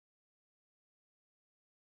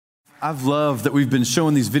I've loved that we've been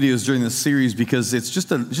showing these videos during this series because it's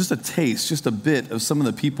just a taste, just a bit of some of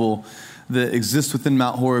the people that exist within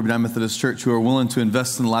Mount Horeb United Methodist Church who are willing to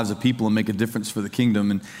invest in the lives of people and make a difference for the kingdom.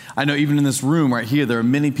 And I know even in this room right here, there are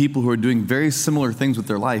many people who are doing very similar things with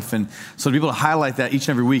their life. And so to be able to highlight that each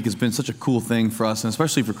and every week has been such a cool thing for us, and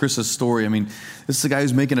especially for Chris's story. I mean, this is a guy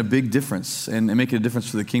who's making a big difference and making a difference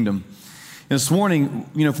for the kingdom. And this morning,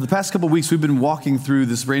 for the past couple of weeks, we've been walking through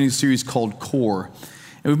this brand new series called Core.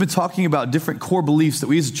 And we've been talking about different core beliefs that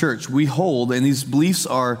we as a church, we hold, and these beliefs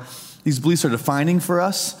are defining for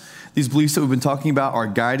us. These beliefs that we've been talking about are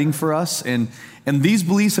guiding for us. And these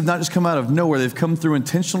beliefs have not just come out of nowhere. They've come through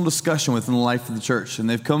intentional discussion within the life of the church. And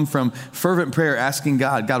they've come from fervent prayer asking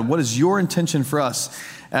God, what is your intention for us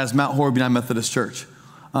as Mount Horeb United Methodist Church?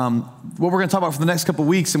 What we're going to talk about for the next couple of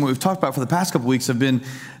weeks and what we've talked about for the past couple of weeks have been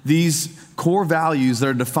these core values that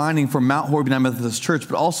are defining for Mount Horeb United Methodist Church,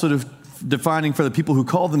 but also defining for the people who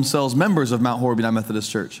call themselves members of Mount Horeb United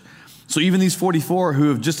Methodist Church. So even these 44 who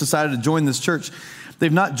have just decided to join this church,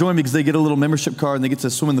 they've not joined because they get a little membership card and they get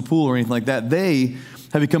to swim in the pool or anything like that. They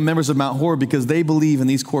have become members of Mount Horeb because they believe in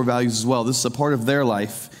these core values as well. This is a part of their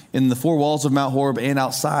life in the four walls of Mount Horeb and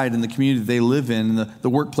outside in the community they live in, the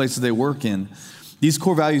workplaces they work in. These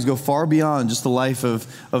core values go far beyond just the life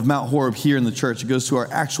of Mount Horeb here in the church. It goes to our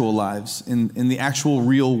actual lives in the actual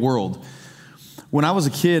real world. When I was a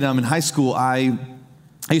kid, in high school, I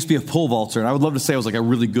used to be a pole vaulter, and I would love to say I was like a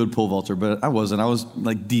really good pole vaulter, but I wasn't. I was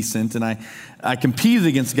like decent, and I competed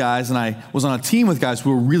against guys, and I was on a team with guys who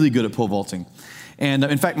were really good at pole vaulting. And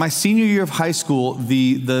in fact, my senior year of high school,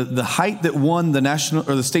 the height that won the national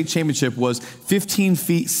or the state championship was 15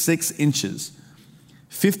 feet 6 inches.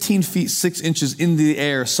 15 feet 6 inches in the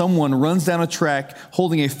air, someone runs down a track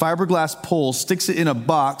holding a fiberglass pole, sticks it in a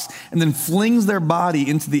box, and then flings their body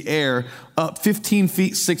into the air up 15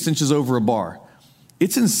 feet 6 inches over a bar.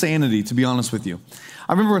 It's insanity, to be honest with you.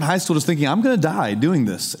 I remember in high school just thinking, I'm going to die doing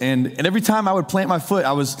this. And every time I would plant my foot,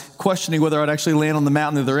 I was questioning whether I'd actually land on the mat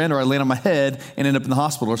on the other end or I'd land on my head and end up in the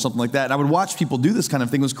hospital or something like that. And I would watch people do this kind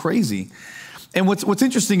of thing. It was crazy. And what's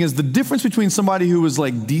interesting is the difference between somebody who was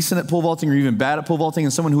like decent at pole vaulting or even bad at pole vaulting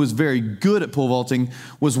and someone who was very good at pole vaulting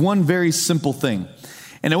was one very simple thing.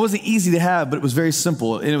 And it wasn't easy to have, but it was very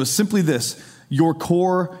simple. And it was simply this: your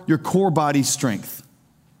core body strength.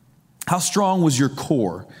 How strong was your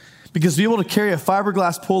core? Because to be able to carry a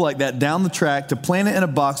fiberglass pole like that down the track, to plant it in a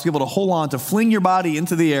box, to be able to hold on, to fling your body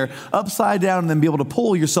into the air upside down, and then be able to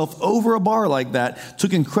pull yourself over a bar like that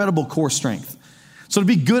took incredible core strength. So to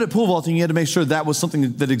be good at pole vaulting, you had to make sure that was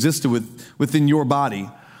something that existed within your body.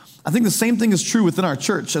 I think the same thing is true within our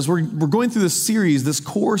church as we're going through this series, this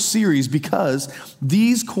core series, because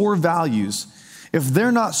these core values, if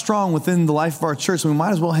they're not strong within the life of our church, we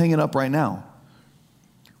might as well hang it up right now.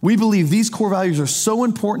 We believe these core values are so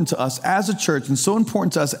important to us as a church and so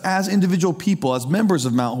important to us as individual people, as members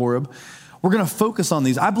of Mount Horeb. We're going to focus on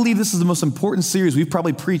these. I believe this is the most important series we've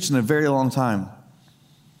probably preached in a very long time.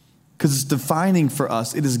 Because it's defining for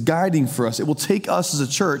us. It is guiding for us. It will take us as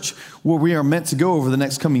a church where we are meant to go over the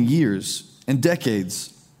next coming years and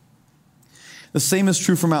decades. The same is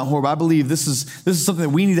true for Mount Horeb. I believe this is something that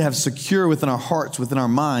we need to have secure within our hearts, within our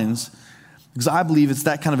minds, because I believe it's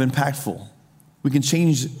that kind of impactful. We can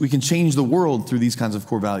change the world through these kinds of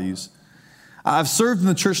core values. I've served in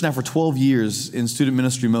the church now for 12 years in student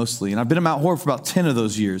ministry mostly, and I've been at Mount Horeb for about 10 of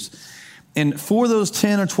those years. And for those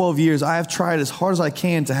 10 or 12 years, I have tried as hard as I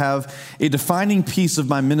can to have a defining piece of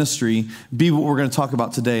my ministry be what we're going to talk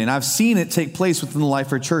about today. And I've seen it take place within the life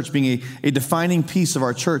of our church, being a defining piece of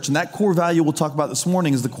our church. And that core value we'll talk about this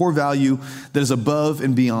morning is the core value that is above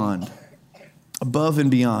and beyond. Above and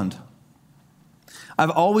beyond.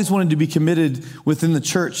 I've always wanted to be committed within the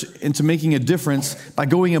church into making a difference by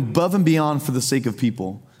going above and beyond for the sake of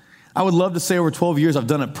people. I would love to say over 12 years I've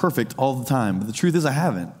done it perfect all the time, but the truth is I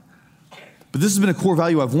haven't. But this has been a core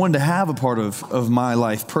value I've wanted to have a part of my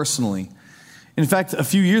life personally. In fact, a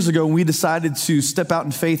few years ago, when we decided to step out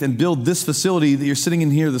in faith and build this facility that you're sitting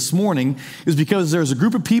in here this morning, it was because there's a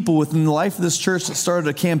group of people within the life of this church that started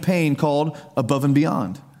a campaign called Above and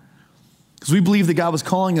Beyond. Because we believe that God was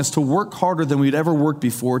calling us to work harder than we'd ever worked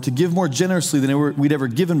before, to give more generously than we'd ever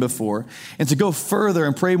given before, and to go further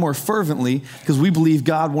and pray more fervently because we believe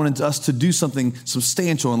God wanted us to do something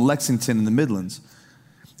substantial in Lexington in the Midlands.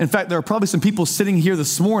 In fact, there are probably some people sitting here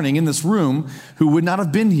this morning in this room who would not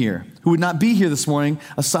have been here, who would not be here this morning,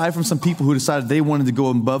 aside from some people who decided they wanted to go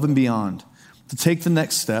above and beyond, to take the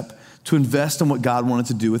next step, to invest in what God wanted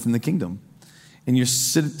to do within the kingdom. And you're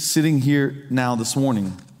sitting here now this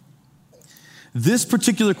morning. This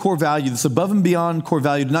particular core value, this above and beyond core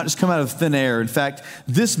value, did not just come out of thin air. In fact,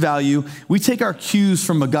 this value, we take our cues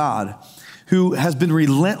from a God who has been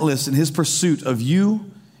relentless in his pursuit of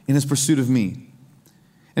you, in his pursuit of me.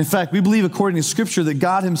 In fact, we believe, according to Scripture, that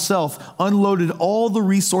God himself unloaded all the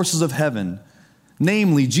resources of heaven,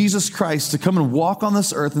 namely Jesus Christ, to come and walk on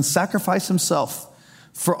this earth and sacrifice himself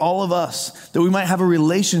for all of us, that we might have a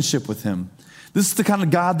relationship with him. This is the kind of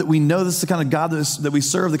God that we know. This is the kind of God that we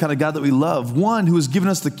serve, the kind of God that we love. One who has given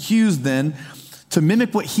us the cues then to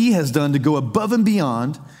mimic what he has done, to go above and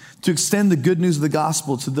beyond, to extend the good news of the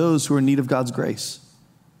gospel to those who are in need of God's grace.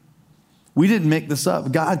 We didn't make this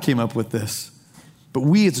up. God came up with this. But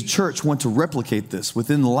we as a church want to replicate this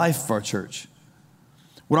within the life of our church.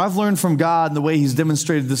 What I've learned from God and the way he's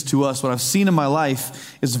demonstrated this to us, what I've seen in my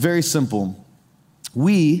life, is very simple.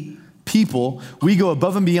 We go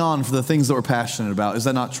above and beyond for the things that we're passionate about. Is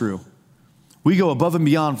that not true? We go above and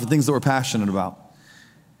beyond for things that we're passionate about.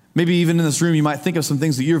 Maybe even in this room, you might think of some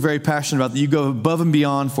things that you're very passionate about that you go above and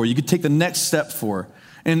beyond for. You could take the next step for.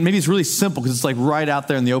 And maybe it's really simple because it's like right out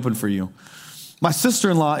there in the open for you. My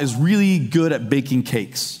sister-in-law is really good at baking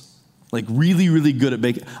cakes. Like really, really good at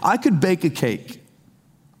baking. I could bake a cake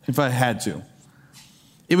if I had to.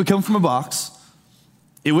 It would come from a box.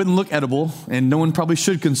 It wouldn't look edible, and no one probably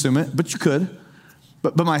should consume it, but you could.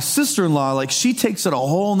 But my sister-in-law, like, she takes it a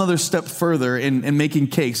whole nother step further in making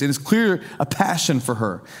cakes, and it's clear a passion for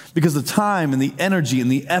her because the time and the energy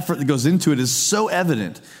and the effort that goes into it is so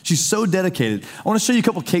evident. She's so dedicated. I want to show you a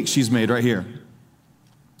couple cakes she's made right here.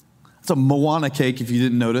 It's a Moana cake, if you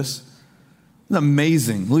didn't notice. It's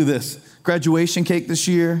amazing. Look at this. Graduation cake this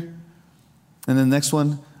year. And then the next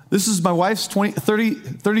one. This is my wife's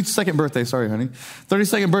 32nd birthday. Sorry, honey.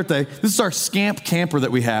 32nd birthday. This is our scamp camper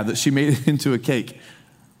that we have that she made into a cake.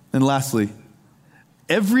 And lastly,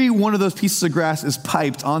 every one of those pieces of grass is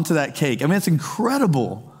piped onto that cake. I mean, it's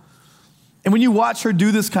incredible. And when you watch her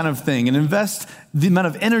do this kind of thing and invest the amount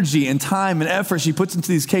of energy and time and effort she puts into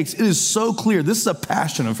these cakes, it is so clear. This is a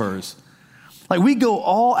passion of hers. Like, we go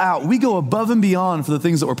all out. We go above and beyond for the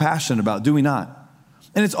things that we're passionate about, do we not?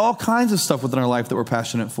 And it's all kinds of stuff within our life that we're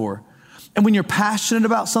passionate for. And when you're passionate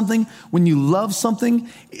about something, when you love something,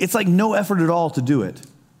 it's like no effort at all to do it.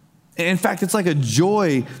 In fact, it's like a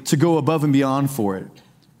joy to go above and beyond for it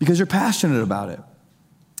because you're passionate about it.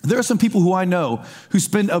 There are some people who I know who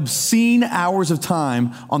spend obscene hours of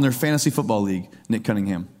time on their fantasy football league. Nick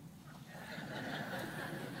Cunningham.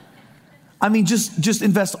 I mean, just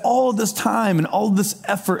invest all of this time and all of this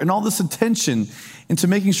effort and all this attention into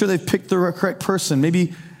making sure they've picked the correct person.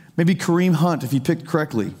 Maybe Kareem Hunt, if he picked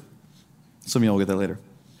correctly. Some of y'all will get that later.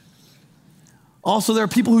 Also, there are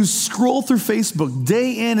people who scroll through Facebook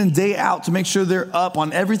day in and day out to make sure they're up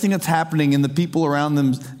on everything that's happening in the people around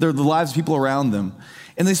them, the lives of people around them.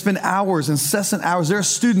 And they spend hours, incessant hours. There are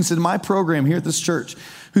students in my program here at this church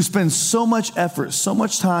who spend so much effort, so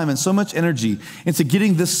much time, and so much energy into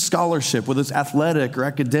getting this scholarship, whether it's athletic or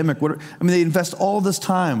academic. They invest all this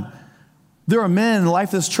time. There are men in the life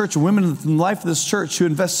of this church, and women in the life of this church who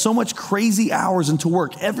invest so much crazy hours into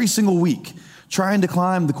work every single week, trying to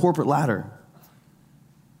climb the corporate ladder.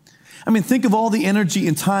 I mean, think of all the energy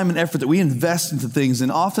and time and effort that we invest into things,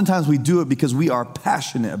 and oftentimes we do it because we are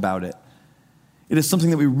passionate about it. It is something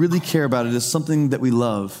that we really care about. It is something that we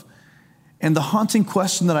love. And the haunting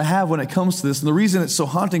question that I have when it comes to this, and the reason it's so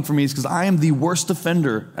haunting for me is because I am the worst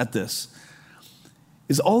offender at this,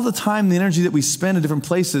 is all the time, the energy that we spend in different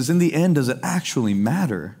places, in the end, does it actually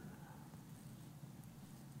matter?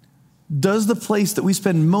 Does the place that we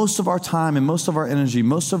spend most of our time and most of our energy,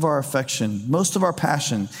 most of our affection, most of our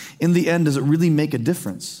passion, in the end, does it really make a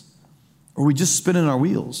difference? Or are we just spinning our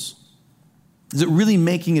wheels? Is it really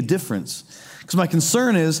making a difference? Because my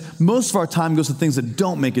concern is most of our time goes to things that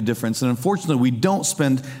don't make a difference. And unfortunately, we don't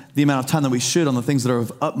spend the amount of time that we should on the things that are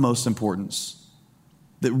of utmost importance,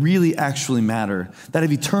 that really actually matter, that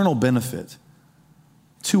have eternal benefit.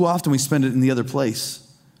 Too often we spend it in the other place.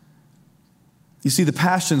 You see, the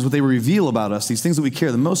passions, what they reveal about us, these things that we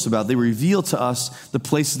care the most about, they reveal to us the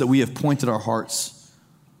places that we have pointed our hearts,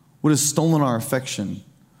 what has stolen our affection,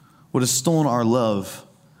 what has stolen our love,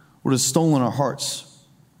 what has stolen our hearts.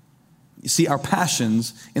 You see, our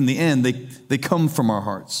passions, in the end, they come from our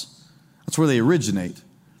hearts. That's where they originate,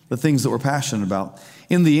 the things that we're passionate about.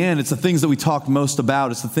 In the end, it's the things that we talk most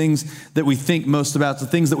about. It's the things that we think most about. It's the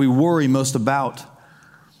things that we worry most about.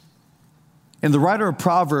 And the writer of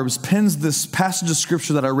Proverbs pens this passage of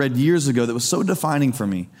scripture that I read years ago that was so defining for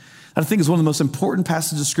me. I think is one of the most important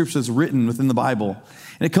passages of scripture that's written within the Bible.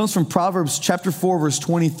 And it comes from Proverbs chapter 4, verse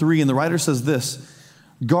 23. And the writer says this,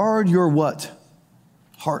 guard your what?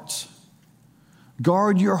 Heart.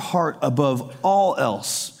 Guard your heart above all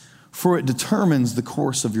else, for it determines the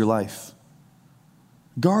course of your life.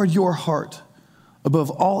 Guard your heart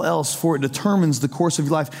above all else, for it determines the course of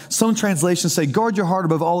your life. Some translations say, guard your heart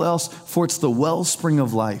above all else, for it's the wellspring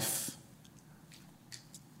of life.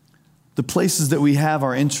 The places that we have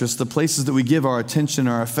our interest, the places that we give our attention,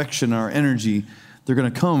 our affection, our energy, they're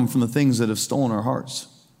going to come from the things that have stolen our hearts,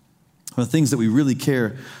 the things that we really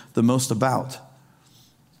care the most about.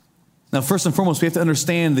 Now, first and foremost, we have to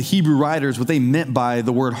understand the Hebrew writers, what they meant by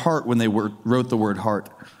the word heart when they wrote the word heart.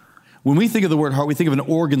 When we think of the word heart, we think of an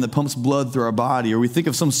organ that pumps blood through our body, or we think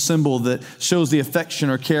of some symbol that shows the affection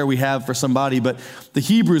or care we have for somebody. But the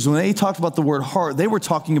Hebrews, when they talked about the word heart, they were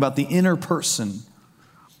talking about the inner person,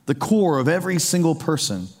 the core of every single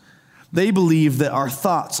person. They believed that our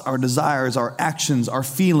thoughts, our desires, our actions, our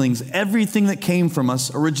feelings, everything that came from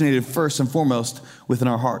us originated first and foremost within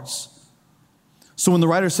our hearts. So when the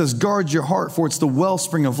writer says, guard your heart, for it's the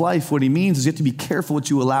wellspring of life, what he means is you have to be careful what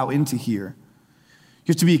you allow into here.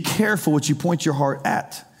 You have to be careful what you point your heart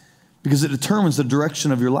at, because it determines the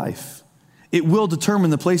direction of your life. It will determine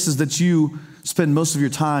the places that you spend most of your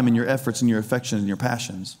time and your efforts and your affection and your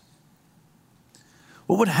passions.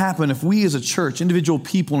 What would happen if we as a church, individual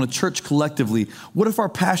people and a church collectively, what if our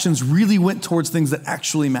passions really went towards things that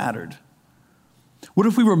actually mattered? What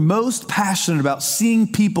if we were most passionate about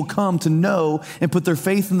seeing people come to know and put their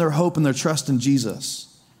faith and their hope and their trust in Jesus?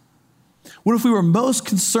 What if we were most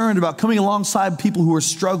concerned about coming alongside people who are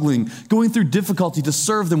struggling, going through difficulty to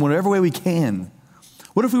serve them whatever way we can?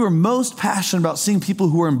 What if we were most passionate about seeing people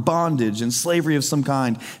who are in bondage and slavery of some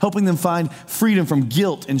kind, helping them find freedom from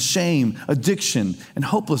guilt and shame, addiction and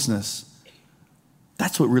hopelessness?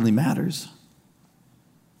 That's what really matters.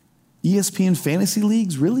 ESPN fantasy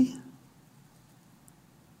leagues, really?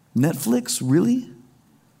 Netflix, really?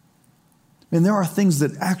 And there are things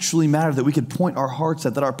that actually matter that we could point our hearts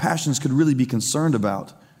at, that our passions could really be concerned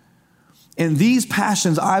about. And these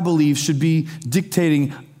passions, I believe, should be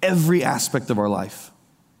dictating every aspect of our life.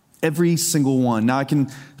 Every single one. Now, I can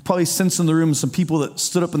probably sense in the room some people that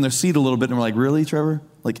stood up in their seat a little bit and were like, really, Trevor?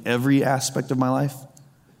 Like every aspect of my life?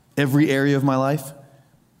 Every area of my life?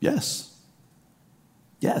 Yes.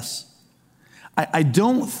 Yes. I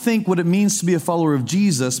don't think what it means to be a follower of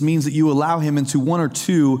Jesus means that you allow him into one or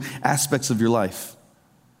two aspects of your life.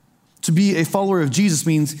 To be a follower of Jesus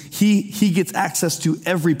means he gets access to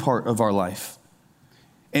every part of our life.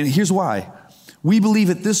 And here's why. We believe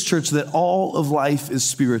at this church that all of life is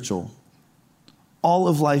spiritual. All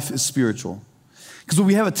of life is spiritual. Because what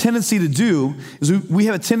we have a tendency to do is we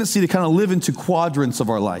have a tendency to kind of live into quadrants of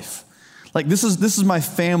our life. Like this is my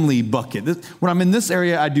family bucket. When I'm in this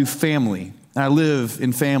area, I do family. And I live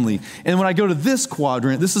in family. And when I go to this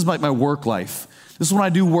quadrant, this is like my work life. This is when I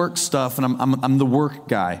do work stuff, and I'm the work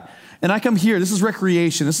guy. And I come here, this is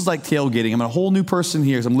recreation. This is like tailgating. I'm a whole new person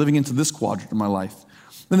here, because I'm living into this quadrant of my life.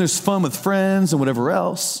 Then there's fun with friends and whatever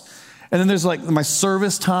else. And then there's like my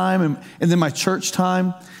service time and then my church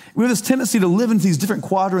time. We have this tendency to live into these different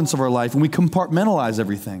quadrants of our life, and we compartmentalize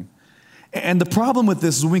everything. And the problem with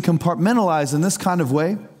this is when we compartmentalize in this kind of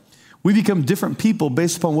way, we become different people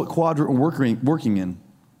based upon what quadrant we're working in.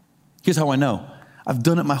 Here's how I know. I've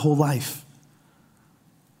done it my whole life.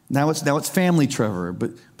 Now it's family Trevor, but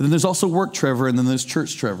then there's also work Trevor, and then there's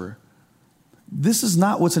church Trevor. This is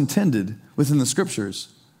not what's intended within the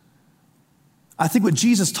scriptures. I think what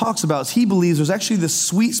Jesus talks about is he believes there's actually this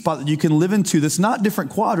sweet spot that you can live into that's not different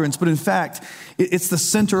quadrants, but in fact, it's the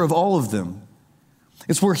center of all of them.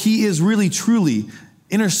 It's where he is really, truly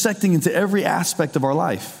intersecting into every aspect of our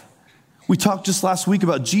life. We talked just last week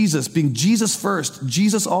about Jesus being Jesus first,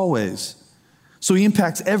 Jesus always. So he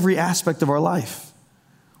impacts every aspect of our life.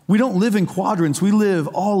 We don't live in quadrants. We live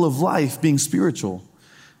all of life being spiritual.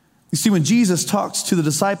 You see, when Jesus talks to the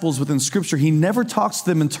disciples within Scripture, he never talks to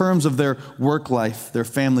them in terms of their work life, their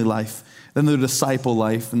family life, then their disciple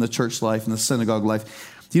life, and the church life, and the synagogue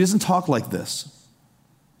life. He doesn't talk like this.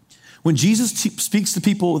 When Jesus speaks to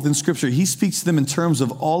people within Scripture, he speaks to them in terms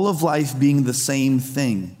of all of life being the same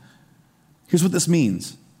thing. Here's what this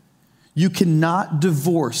means. You cannot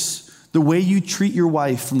divorce the way you treat your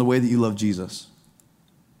wife from the way that you love Jesus.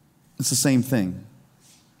 It's the same thing.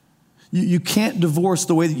 You can't divorce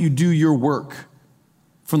the way that you do your work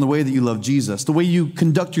from the way that you love Jesus. The way you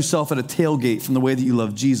conduct yourself at a tailgate from the way that you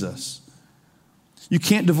love Jesus. You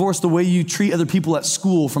can't divorce the way you treat other people at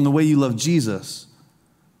school from the way you love Jesus.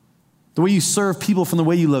 The way you serve people from the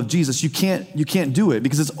way you love Jesus. You can't do it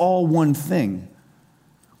because it's all one thing.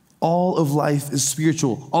 All of life is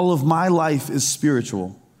spiritual. All of my life is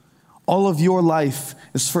spiritual. All of your life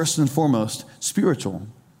is first and foremost spiritual.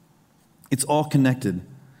 It's all connected.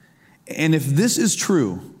 And if this is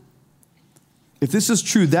true,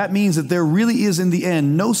 that means that there really is, in the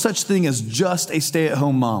end, no such thing as just a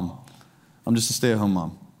stay-at-home mom. I'm just a stay-at-home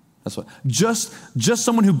mom. That's what. Just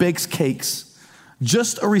someone who bakes cakes,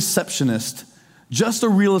 just a receptionist, just a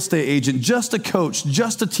real estate agent, just a coach,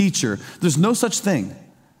 just a teacher. There's no such thing.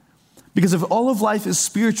 Because if all of life is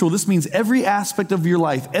spiritual, this means every aspect of your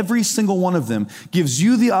life, every single one of them, gives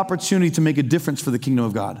you the opportunity to make a difference for the kingdom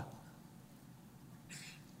of God.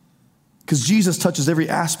 Because Jesus touches every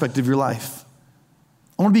aspect of your life.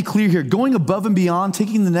 I want to be clear here. Going above and beyond,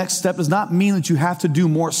 taking the next step, does not mean that you have to do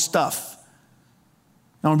more stuff.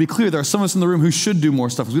 Now, I want to be clear. There are some of us in the room who should do more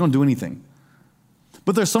stuff because we don't do anything.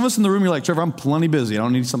 But there are some of us in the room, you're like, Trevor, I'm plenty busy. I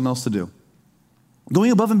don't need something else to do.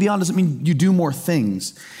 Going above and beyond doesn't mean you do more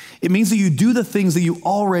things. It means that you do the things that you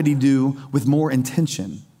already do with more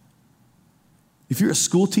intention. If you're a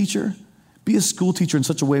school teacher, be a school teacher in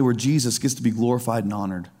such a way where Jesus gets to be glorified and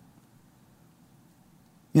honored.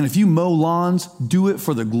 And if you mow lawns, do it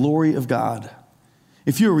for the glory of God.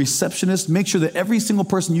 If you're a receptionist, make sure that every single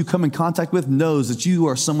person you come in contact with knows that you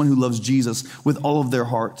are someone who loves Jesus with all of their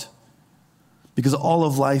heart. Because all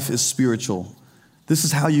of life is spiritual. This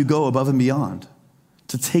is how you go above and beyond,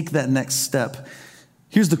 to take that next step.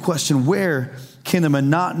 Here's the question: where can the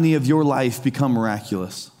monotony of your life become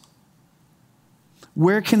miraculous?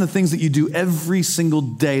 Where can the things that you do every single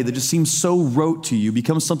day that just seem so rote to you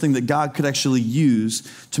become something that God could actually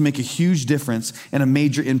use to make a huge difference and a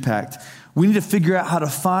major impact? We need to figure out how to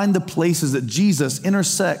find the places that Jesus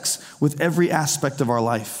intersects with every aspect of our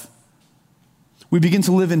life. We begin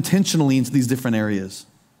to live intentionally into these different areas.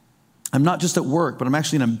 I'm not just at work, but I'm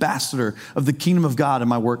actually an ambassador of the kingdom of God in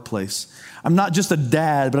my workplace. I'm not just a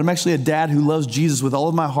dad, but I'm actually a dad who loves Jesus with all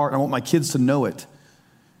of my heart, and I want my kids to know it.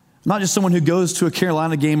 I'm not just someone who goes to a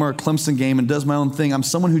Carolina game or a Clemson game and does my own thing. I'm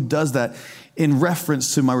someone who does that in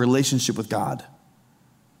reference to my relationship with God.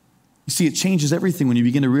 You see, it changes everything when you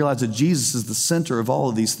begin to realize that Jesus is the center of all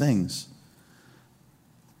of these things.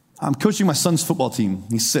 I'm coaching my son's football team.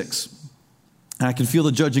 He's 6. And I can feel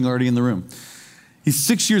the judging already in the room. He's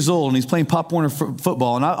 6 years old, and he's playing Pop Warner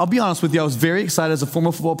football. And I'll be honest with you, I was very excited as a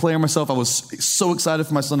former football player myself. I was so excited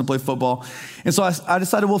for my son to play football. And so I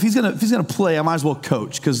decided, well, if he's gonna play, I might as well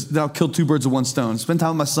coach, because then I'll kill 2 birds with one stone. Spend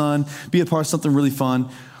time with my son, be a part of something really fun.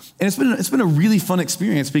 And it's been a really fun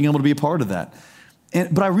experience being able to be a part of that.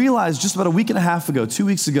 But I realized just about a week and a half ago, 2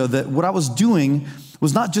 weeks ago, that what I was doing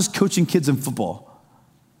was not just coaching kids in football.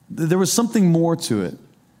 There was something more to it.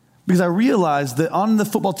 Because I realized that on the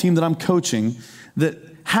football team that I'm coaching, that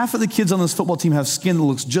half of the kids on this football team have skin that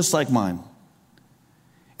looks just like mine.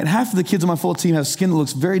 And half of the kids on my football team have skin that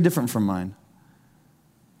looks very different from mine.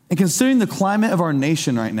 And considering the climate of our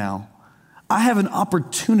nation right now, I have an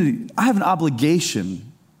obligation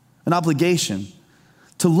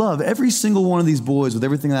to love every single one of these boys with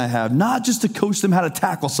everything that I have, not just to coach them how to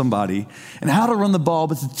tackle somebody and how to run the ball,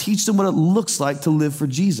 but to teach them what it looks like to live for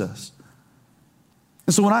Jesus.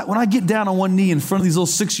 And so when I get down on one knee in front of these little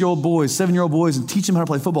 6-year-old boys, 7-year-old boys, and teach them how to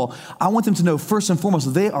play football, I want them to know first and foremost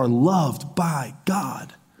that they are loved by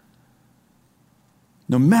God.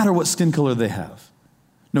 No matter what skin color they have,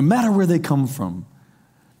 no matter where they come from,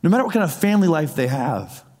 no matter what kind of family life they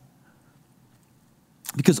have.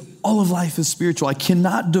 Because all of life is spiritual. I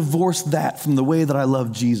cannot divorce that from the way that I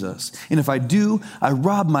love Jesus. And if I do, I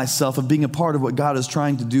rob myself of being a part of what God is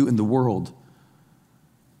trying to do in the world.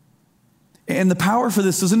 And the power for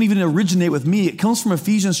this doesn't even originate with me. It comes from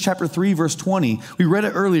Ephesians chapter 3, verse 20. We read it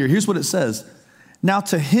earlier. Here's what it says. Now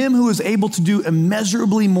to him who is able to do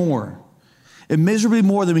immeasurably more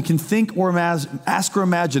than we can think or ask or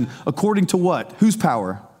imagine, according to what? Whose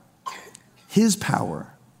power? His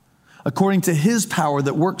power. According to his power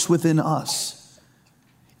that works within us.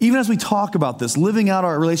 Even as we talk about this, living out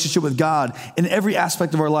our relationship with God in every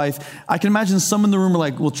aspect of our life, I can imagine some in the room are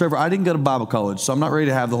like, well, Trevor, I didn't go to Bible college, so I'm not ready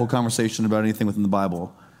to have the whole conversation about anything within the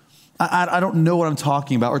Bible. I don't know what I'm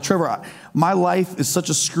talking about. Or Trevor, my life is such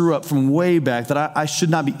a screw up from way back that I should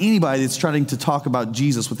not be anybody that's trying to talk about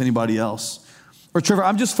Jesus with anybody else. Or Trevor,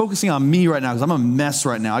 I'm just focusing on me right now because I'm a mess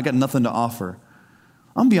right now. I got nothing to offer.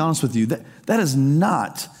 I'm going to be honest with you. That is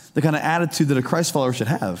not the kind of attitude that a Christ follower should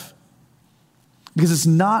have. Because it's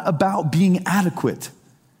not about being adequate.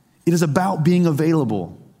 It is about being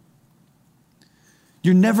available.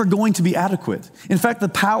 You're never going to be adequate. In fact, the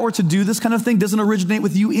power to do this kind of thing doesn't originate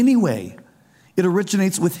with you anyway. It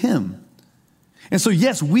originates with him. And so,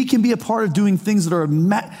 yes, we can be a part of doing things that are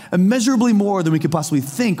immeasurably more than we could possibly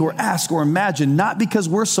think or ask or imagine, not because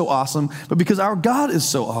we're so awesome, but because our God is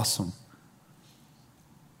so awesome.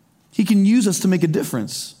 He can use us to make a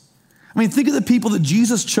difference. I mean, think of the people that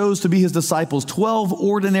Jesus chose to be his disciples, 12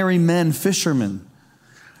 ordinary men, fishermen.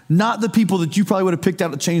 Not the people that you probably would have picked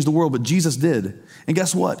out to change the world, but Jesus did. And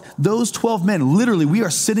guess what? Those 12 men, literally, we are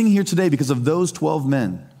sitting here today because of those 12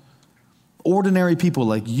 men. Ordinary people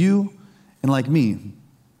like you and like me.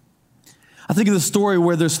 I think of the story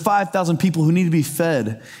where there's 5,000 people who need to be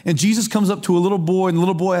fed. And Jesus comes up to a little boy, and the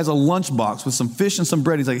little boy has a lunchbox with some fish and some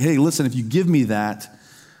bread. He's like, hey, listen, if you give me that,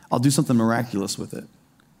 I'll do something miraculous with it.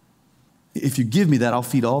 If you give me that, I'll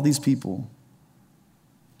feed all these people.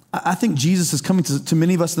 I think Jesus is coming to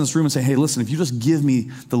many of us in this room and saying, hey, listen, if you just give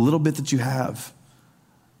me the little bit that you have,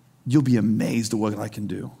 you'll be amazed at what I can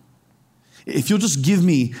do. If you'll just give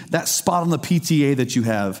me that spot on the PTA that you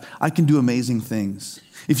have, I can do amazing things.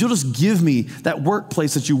 If you'll just give me that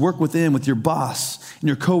workplace that you work within with your boss and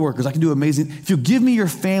your coworkers, I can do amazing. If you'll give me your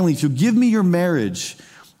family, if you'll give me your marriage,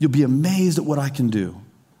 you'll be amazed at what I can do.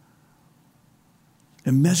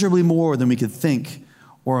 Immeasurably more than we could think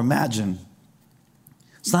or imagine.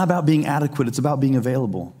 It's not about being adequate, it's about being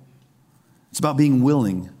available. It's about being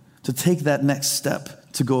willing to take that next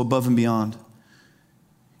step to go above and beyond.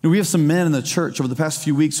 We have some men in the church over the past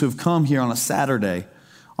few weeks who have come here on a Saturday,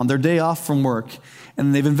 on their day off from work,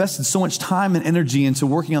 and they've invested so much time and energy into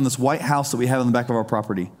working on this white house that we have in the back of our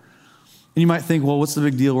property. And you might think, well, what's the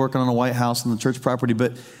big deal working on a white house on the church property?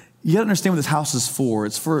 But you got to understand what this house is for.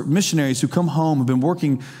 It's for missionaries who come home, have been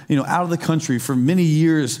working, out of the country for many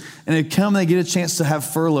years, and they come and they get a chance to have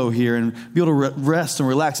furlough here and be able to rest and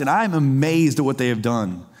relax. And I'm amazed at what they have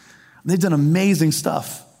done. They've done amazing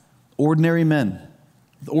stuff. Ordinary men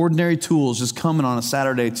with ordinary tools just coming on a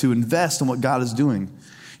Saturday to invest in what God is doing.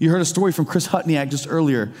 You heard a story from Chris Hutniak just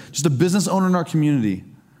earlier, just a business owner in our community,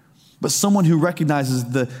 but someone who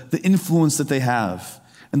recognizes the influence that they have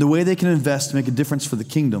and the way they can invest to make a difference for the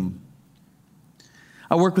kingdom.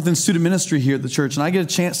 I work within student ministry here at the church, and I get a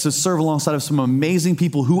chance to serve alongside of some amazing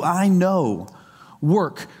people who I know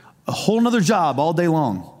work a whole nother job all day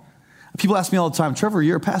long. People ask me all the time, Trevor,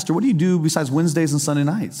 you're a pastor. What do you do besides Wednesdays and Sunday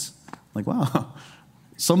nights? I'm like, wow,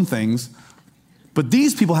 some things. But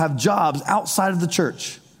these people have jobs outside of the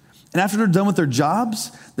church. And after they're done with their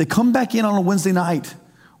jobs, they come back in on a Wednesday night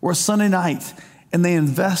or a Sunday night, and they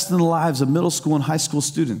invest in the lives of middle school and high school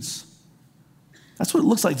students. That's what it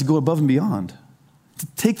looks like to go above and beyond, to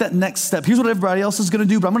take that next step. Here's what everybody else is going to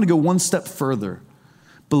do, but I'm going to go one step further,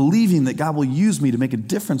 believing that God will use me to make a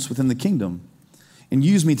difference within the kingdom and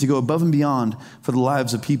use me to go above and beyond for the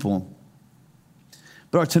lives of people.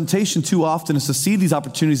 But our temptation too often is to see these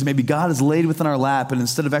opportunities that maybe God has laid within our lap, and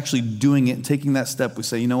instead of actually doing it and taking that step, we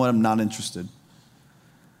say, you know what, I'm not interested. I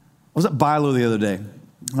was at Bilo the other day.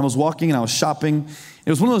 I was walking and I was shopping. It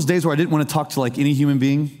was one of those days where I didn't want to talk to like any human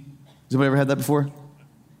being. Has anybody ever had that before?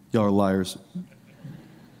 Y'all are liars.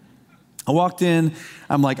 I walked in,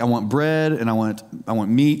 I'm like, I want bread and I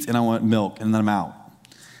want meat and I want milk, and then I'm out.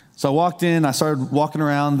 So I walked in, I started walking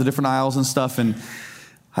around the different aisles and stuff, and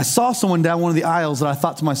I saw someone down one of the aisles that I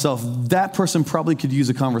thought to myself, that person probably could use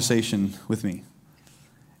a conversation with me.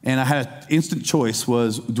 And I had an instant choice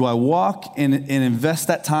was, do I walk and invest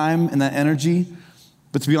that time and that energy?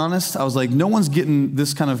 But to be honest, I was like, no one's getting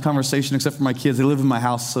this kind of conversation except for my kids. They live in my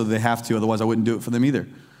house, so they have to. Otherwise, I wouldn't do it for them either.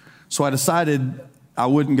 So I decided I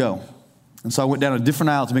wouldn't go. And so I went down a different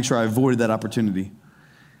aisle to make sure I avoided that opportunity.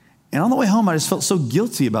 And on the way home, I just felt so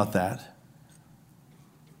guilty about that,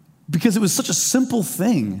 because it was such a simple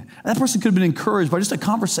thing. And that person could have been encouraged by just a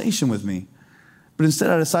conversation with me. But instead,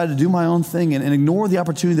 I decided to do my own thing and ignore the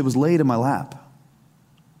opportunity that was laid in my lap.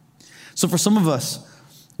 So for some of us,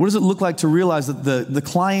 what does it look like to realize that the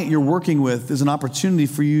client you're working with is an opportunity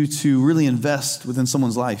for you to really invest within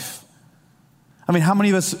someone's life? I mean, how many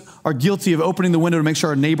of us are guilty of opening the window to make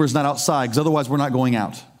sure our neighbor's not outside, because otherwise we're not going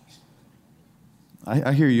out?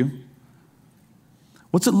 I hear you.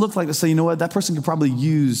 What's it look like to say, you know what, that person could probably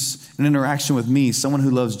use an interaction with me, someone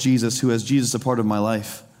who loves Jesus, who has Jesus a part of my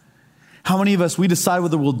life? How many of us, we decide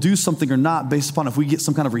whether we'll do something or not based upon if we get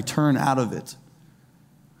some kind of return out of it?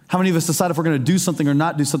 How many of us decide if we're going to do something or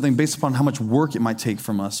not do something based upon how much work it might take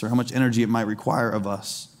from us or how much energy it might require of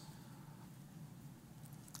us?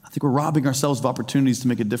 I think we're robbing ourselves of opportunities to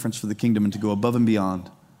make a difference for the kingdom and to go above and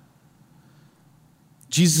beyond.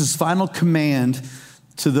 Jesus' final command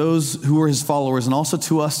to those who are his followers and also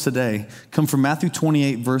to us today come from Matthew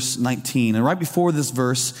 28, verse 19. And right before this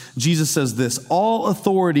verse, Jesus says this, all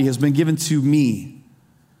authority has been given to me.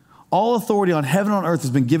 All authority on heaven and on earth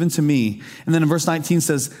has been given to me. And then in verse 19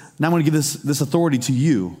 says, now I'm going to give this authority to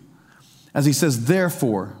you. As he says,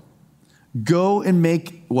 therefore, go and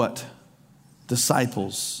make what?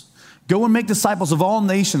 Disciples. Go and make disciples of all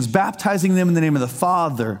nations, baptizing them in the name of the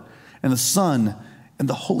Father and the Son and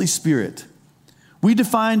the Holy Spirit. We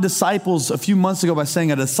defined disciples a few months ago by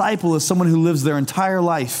saying a disciple is someone who lives their entire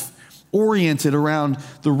life oriented around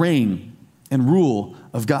the reign and rule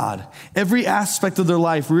of God. Every aspect of their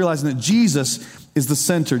life realizing that Jesus is the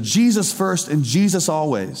center, Jesus first and Jesus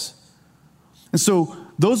always. And so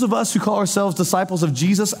those of us who call ourselves disciples of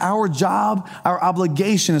Jesus, our job, our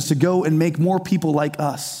obligation is to go and make more people like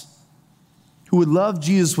us who would love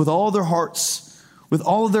Jesus with all their hearts, with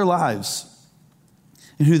all of their lives,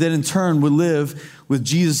 and who then in turn would live with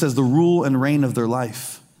Jesus as the rule and reign of their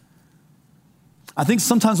life. I think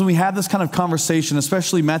sometimes when we have this kind of conversation,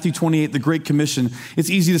 especially Matthew 28, the Great Commission,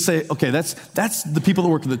 it's easy to say, okay, that's the people that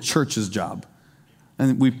work at the church's job.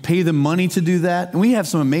 And we pay them money to do that. And we have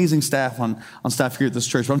some amazing staff on staff here at this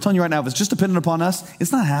church. But I'm telling you right now, if it's just dependent upon us,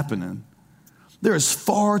 it's not happening. There is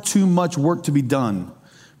far too much work to be done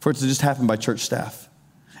for it to just happen by church staff.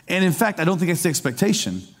 And in fact, I don't think it's the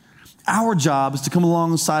expectation. Our job is to come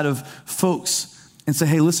alongside of folks and say,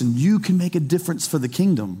 hey, listen, you can make a difference for the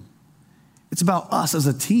kingdom. It's about us as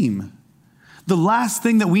a team. The last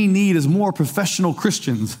thing that we need is more professional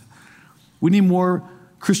Christians. We need more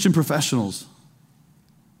Christian professionals.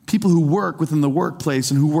 People who work within the workplace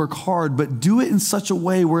and who work hard, but do it in such a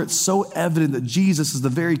way where it's so evident that Jesus is the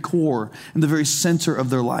very core and the very center of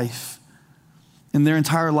their life. And their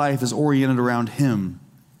entire life is oriented around him.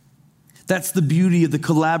 That's the beauty of the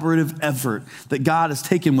collaborative effort that God has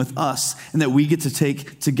taken with us and that we get to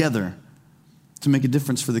take together to make a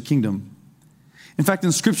difference for the kingdom. In fact,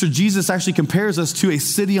 in Scripture, Jesus actually compares us to a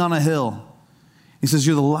city on a hill. He says,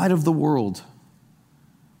 you're the light of the world.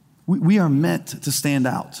 We are meant to stand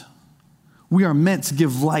out. We are meant to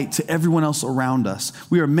give light to everyone else around us.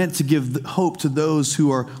 We are meant to give hope to those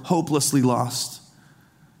who are hopelessly lost.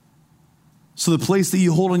 So the place that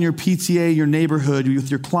you hold in your PTA, your neighborhood,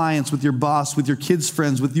 with your clients, with your boss, with your kids'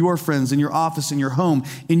 friends, with your friends, in your office, in your home,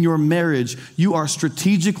 in your marriage, you are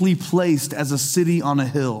strategically placed as a city on a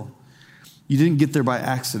hill. You didn't get there by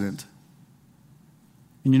accident.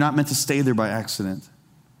 And you're not meant to stay there by accident.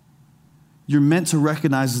 You're meant to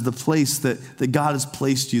recognize as the place that God has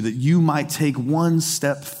placed you, that you might take one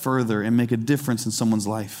step further and make a difference in someone's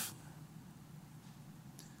life.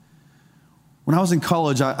 When I was in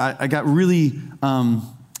college, I got really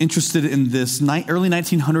interested in this early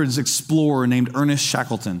 1900s explorer named Ernest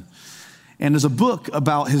Shackleton. And there's a book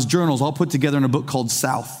about his journals all put together in a book called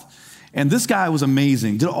South. And this guy was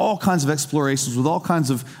amazing, did all kinds of explorations with all kinds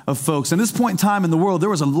of folks. And at this point in time in the world, there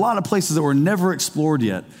was a lot of places that were never explored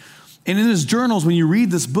yet. And in his journals, when you read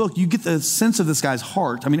this book, you get the sense of this guy's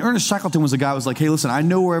heart. I mean, Ernest Shackleton was a guy who was like, hey, listen, I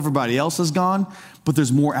know where everybody else has gone, but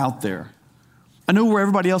there's more out there. I know where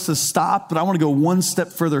everybody else has stopped, but I want to go one step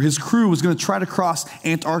further. His crew was going to try to cross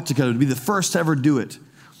Antarctica to be the first to ever do it.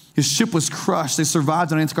 His ship was crushed. They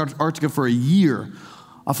survived on Antarctica for a year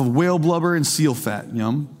off of whale blubber and seal fat,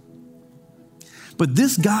 But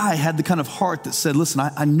this guy had the kind of heart that said, listen,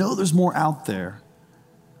 I know there's more out there.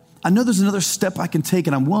 I know there's another step I can take,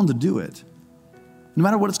 and I'm willing to do it. No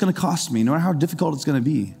matter what it's going to cost me, no matter how difficult it's going to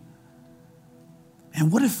be.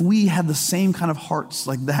 And what if we had the same kind of hearts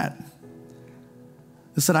like that?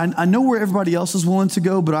 That said, I know where everybody else is willing to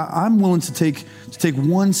go, but I'm willing to take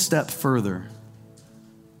one step further,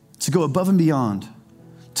 to go above and beyond,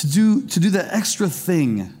 to do that extra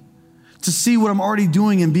thing, to see what I'm already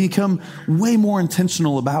doing and become way more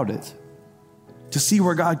intentional about it, to see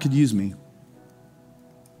where God could use me.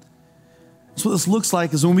 So what this looks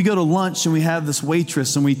like is when we go to lunch and we have this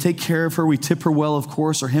waitress and we take care of her, we tip her well, of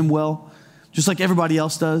course, or him well, just like everybody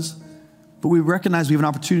else does. But we recognize we have an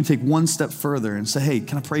opportunity to take one step further and say, hey,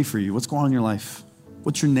 can I pray for you? What's going on in your life?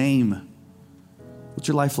 What's your name? What's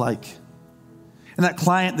your life like? And that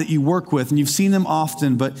client that you work with, and you've seen them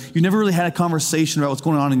often, but you never really had a conversation about what's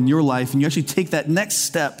going on in your life, and you actually take that next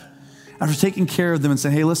step after taking care of them and say,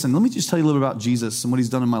 hey, listen, let me just tell you a little bit about Jesus and what he's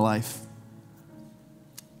done in my life.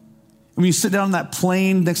 When you sit down on that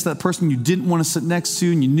plane next to that person you didn't want to sit next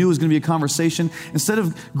to and you knew it was going to be a conversation, instead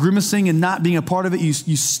of grimacing and not being a part of it, you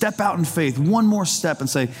step out in faith, one more step and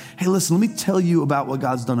say, hey, listen, let me tell you about what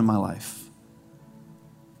God's done in my life.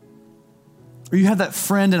 Or you have that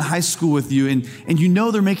friend in high school with you and you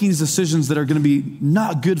know they're making these decisions that are going to be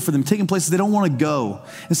not good for them, taking places they don't want to go.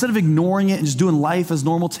 Instead of ignoring it and just doing life as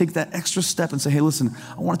normal, take that extra step and say, hey, listen,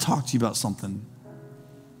 I want to talk to you about something.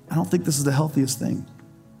 I don't think this is the healthiest thing.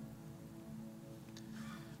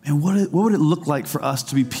 And what would it look like for us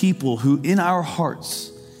to be people who in our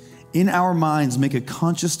hearts, in our minds, make a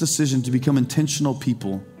conscious decision to become intentional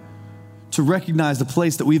people, to recognize the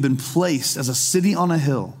place that we've been placed as a city on a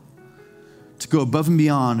hill, to go above and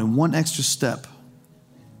beyond and one extra step?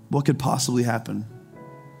 What could possibly happen?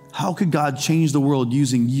 How could God change the world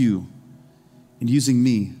using you and using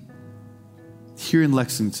me here in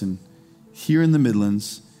Lexington, here in the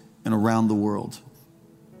Midlands, and around the world?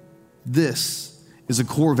 This is a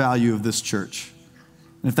core value of this church.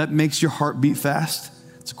 And if that makes your heart beat fast,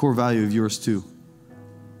 it's a core value of yours too.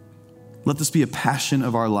 Let this be a passion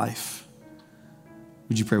of our life.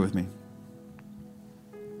 Would you pray with me?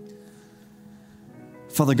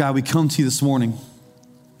 Father God, we come to you this morning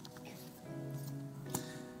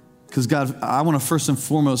because, God, I want to first and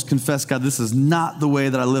foremost confess, God, this is not the way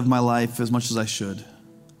that I live my life as much as I should.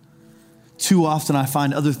 Too often I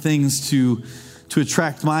find other things to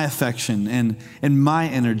attract my affection and my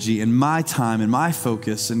energy and my time and my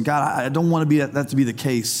focus. And God, I don't want that to be the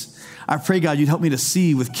case. I pray, God, you'd help me to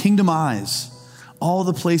see with kingdom eyes all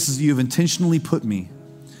the places that you have intentionally put me,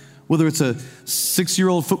 whether it's a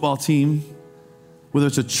 6-year-old football team, whether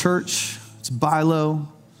it's a church, it's Bilo,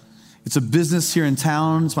 it's a business here in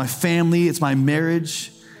town, it's my family, it's my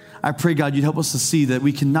marriage. I pray, God, you'd help us to see that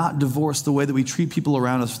we cannot divorce the way that we treat people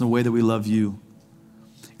around us from the way that we love you,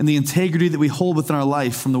 and the integrity that we hold within our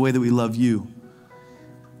life from the way that we love you.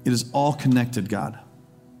 It is all connected, God.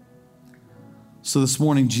 So this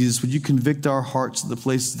morning, Jesus, would you convict our hearts of the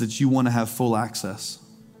places that you want to have full access?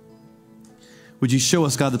 Would you show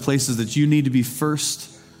us, God, the places that you need to be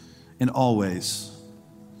first and always?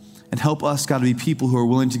 And help us, God, to be people who are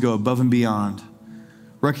willing to go above and beyond,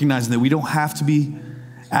 recognizing that we don't have to be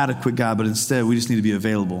adequate, God, but instead we just need to be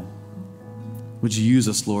available. Would you use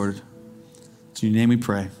us, Lord? It's in your name we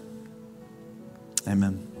pray.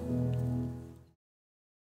 Amen.